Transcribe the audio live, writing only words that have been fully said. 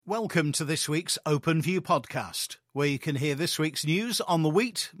Welcome to this week's OpenView podcast, where you can hear this week's news on the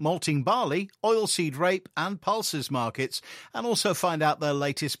wheat, malting barley, oilseed rape and pulses markets, and also find out their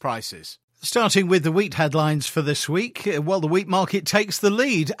latest prices. Starting with the wheat headlines for this week, the wheat market takes the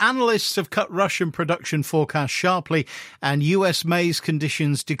lead. Analysts have cut Russian production forecasts sharply and US maize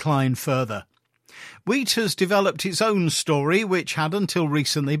conditions decline further. Wheat has developed its own story, which had until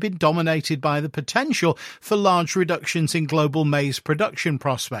recently been dominated by the potential for large reductions in global maize production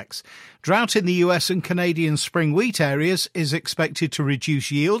prospects. Drought in the US and Canadian spring wheat areas is expected to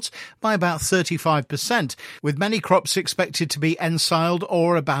reduce yields by about 35%, with many crops expected to be ensiled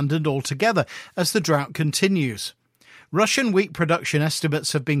or abandoned altogether as the drought continues. Russian wheat production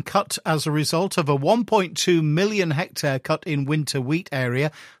estimates have been cut as a result of a 1.2 million hectare cut in winter wheat area,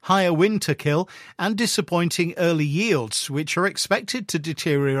 higher winter kill and disappointing early yields, which are expected to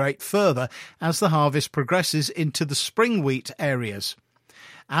deteriorate further as the harvest progresses into the spring wheat areas.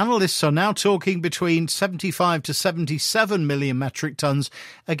 Analysts are now talking between 75 to 77 million metric tonnes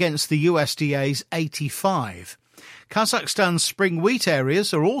against the USDA's 85. Kazakhstan's spring wheat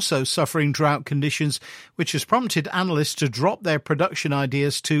areas are also suffering drought conditions, which has prompted analysts to drop their production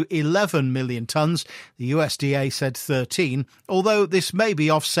ideas to 11 million tonnes. The USDA said 13, although this may be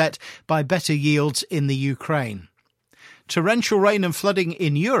offset by better yields in the Ukraine. Torrential rain and flooding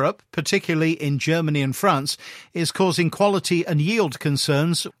in Europe, particularly in Germany and France, is causing quality and yield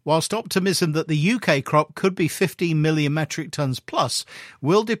concerns, whilst optimism that the UK crop could be 15 million metric tonnes plus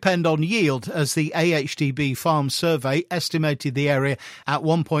will depend on yield, as the AHDB Farm Survey estimated the area at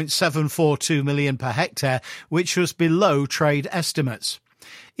 1.742 million per hectare, which was below trade estimates.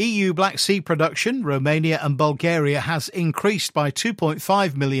 EU Black Sea production, Romania and Bulgaria, has increased by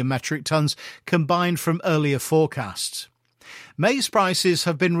 2.5 million metric tonnes combined from earlier forecasts. Maize prices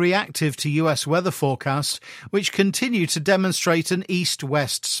have been reactive to US weather forecasts, which continue to demonstrate an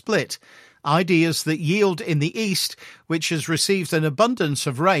east-west split. Ideas that yield in the east, which has received an abundance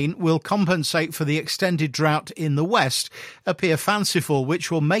of rain, will compensate for the extended drought in the west, appear fanciful,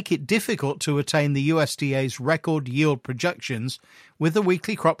 which will make it difficult to attain the USDA's record yield projections, with the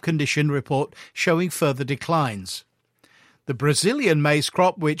weekly crop condition report showing further declines. The Brazilian maize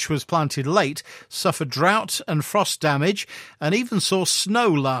crop, which was planted late, suffered drought and frost damage and even saw snow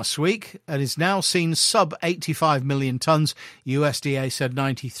last week and is now seen sub 85 million tonnes, USDA said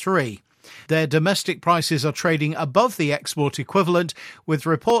 93. Their domestic prices are trading above the export equivalent, with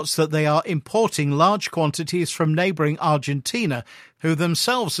reports that they are importing large quantities from neighbouring Argentina, who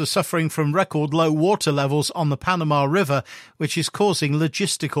themselves are suffering from record low water levels on the Panama River, which is causing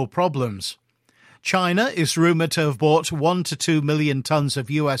logistical problems. China is rumoured to have bought 1 to 2 million tonnes of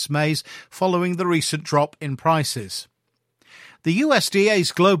US maize following the recent drop in prices. The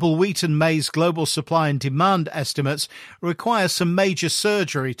USDA's global wheat and maize global supply and demand estimates require some major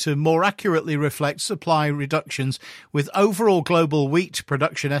surgery to more accurately reflect supply reductions, with overall global wheat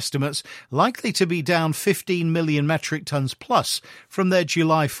production estimates likely to be down 15 million metric tonnes plus from their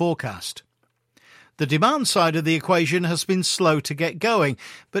July forecast. The demand side of the equation has been slow to get going,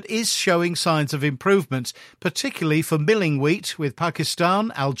 but is showing signs of improvement, particularly for milling wheat, with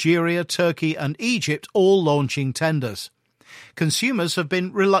Pakistan, Algeria, Turkey and Egypt all launching tenders. Consumers have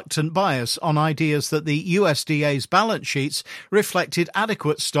been reluctant buyers on ideas that the USDA's balance sheets reflected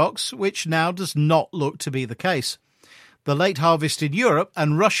adequate stocks, which now does not look to be the case. The late harvest in Europe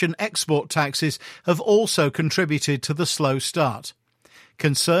and Russian export taxes have also contributed to the slow start.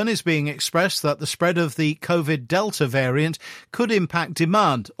 Concern is being expressed that the spread of the COVID Delta variant could impact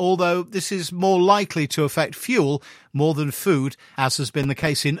demand, although this is more likely to affect fuel more than food, as has been the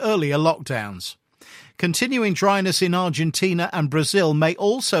case in earlier lockdowns. Continuing dryness in Argentina and Brazil may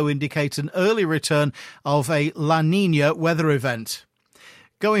also indicate an early return of a La Niña weather event.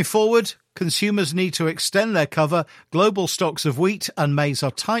 Going forward, consumers need to extend their cover, global stocks of wheat and maize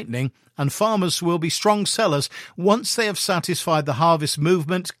are tightening, and farmers will be strong sellers once they have satisfied the harvest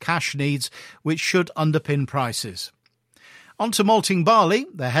movement cash needs, which should underpin prices. On to malting barley,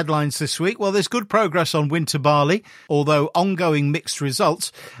 their headlines this week. Well, there's good progress on winter barley, although ongoing mixed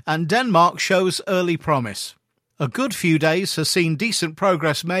results, and Denmark shows early promise. A good few days has seen decent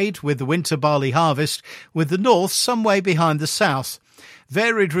progress made with the winter barley harvest, with the north some way behind the south.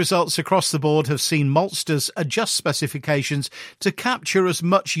 Varied results across the board have seen maltsters adjust specifications to capture as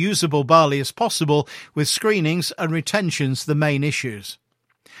much usable barley as possible, with screenings and retentions the main issues.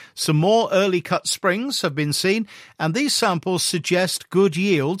 Some more early cut springs have been seen, and these samples suggest good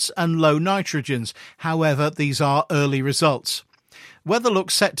yields and low nitrogens. However, these are early results. Weather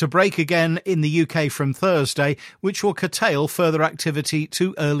looks set to break again in the UK from Thursday, which will curtail further activity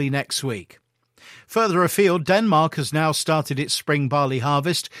to early next week. Further afield, Denmark has now started its spring barley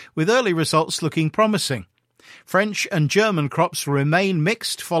harvest, with early results looking promising. French and German crops remain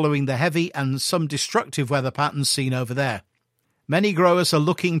mixed following the heavy and some destructive weather patterns seen over there. Many growers are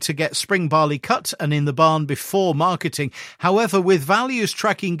looking to get spring barley cut and in the barn before marketing. However, with values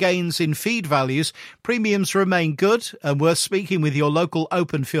tracking gains in feed values, premiums remain good and worth speaking with your local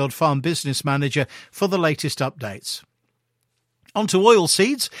Openfield farm business manager for the latest updates. On to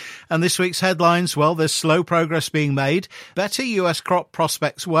oilseeds, and this week's headlines, well, there's slow progress being made. Better US crop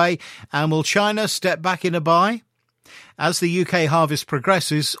prospects weigh, and will China step back in a buy? As the UK harvest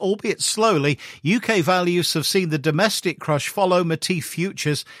progresses, albeit slowly, UK values have seen the domestic crush follow Matif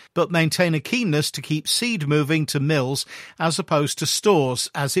futures, but maintain a keenness to keep seed moving to mills as opposed to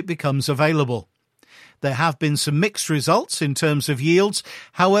stores as it becomes available. There have been some mixed results in terms of yields.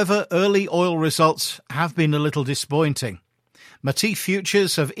 However, early oil results have been a little disappointing. Matif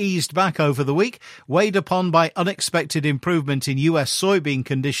futures have eased back over the week, weighed upon by unexpected improvement in US soybean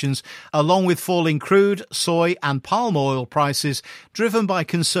conditions, along with falling crude, soy and palm oil prices, driven by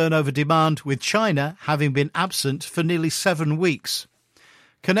concern over demand, with China having been absent for nearly 7 weeks.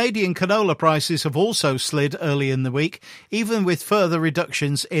 Canadian canola prices have also slid early in the week, even with further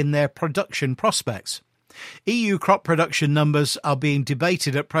reductions in their production prospects. EU crop production numbers are being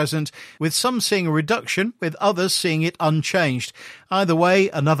debated at present, with some seeing a reduction, with others seeing it unchanged. Either way,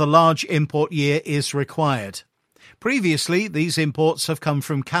 another large import year is required. Previously, these imports have come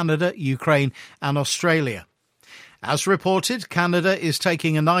from Canada, Ukraine and Australia. As reported, Canada is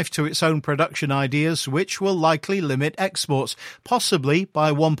taking a knife to its own production ideas, which will likely limit exports, possibly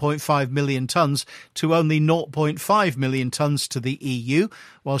by 1.5 million tonnes to only 0.5 million tonnes to the EU,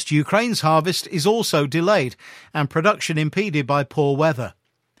 whilst Ukraine's harvest is also delayed and production impeded by poor weather.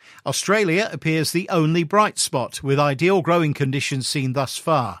 Australia appears the only bright spot, with ideal growing conditions seen thus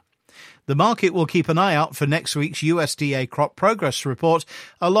far. The market will keep an eye out for next week's USDA crop progress report,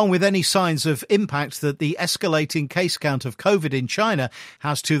 along with any signs of impact that the escalating case count of COVID in China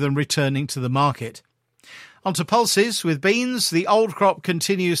has to them returning to the market. On to pulses. With beans, the old crop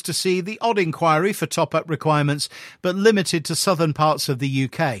continues to see the odd inquiry for top-up requirements, but limited to southern parts of the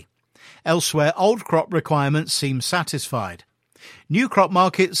UK. Elsewhere, old crop requirements seem satisfied. New crop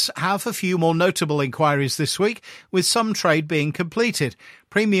markets have a few more notable inquiries this week, with some trade being completed.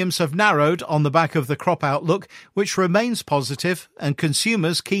 Premiums have narrowed on the back of the crop outlook, which remains positive, and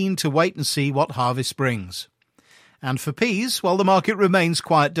consumers keen to wait and see what harvest brings. And for peas, well, the market remains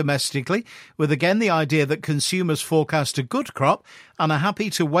quiet domestically, with again the idea that consumers forecast a good crop and are happy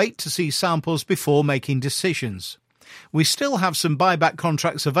to wait to see samples before making decisions. We still have some buyback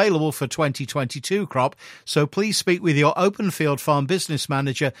contracts available for 2022 crop, so please speak with your Openfield farm business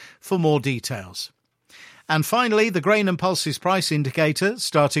manager for more details. And finally, the grain and pulses price indicator,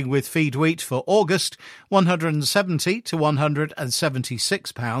 starting with feed wheat for August, £170 to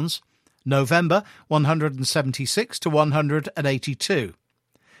 £176, November, £176 to £182.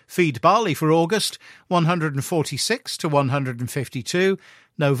 Feed barley for August, £146 to £152,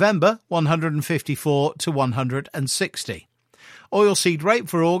 November, £154 to £160. Oilseed rape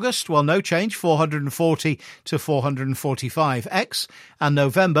for August, well, no change, £440 to £445x, and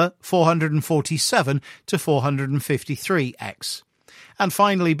November, £447 to £453x. And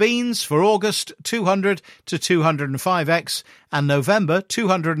finally, beans for August, £200 to £205x, and November,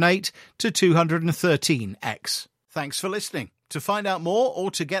 £208 to £213x. Thanks for listening. To find out more or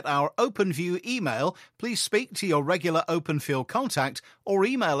to get our OpenView email, please speak to your regular Openfield contact or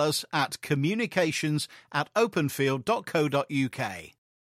email us at communications@openfield.co.uk.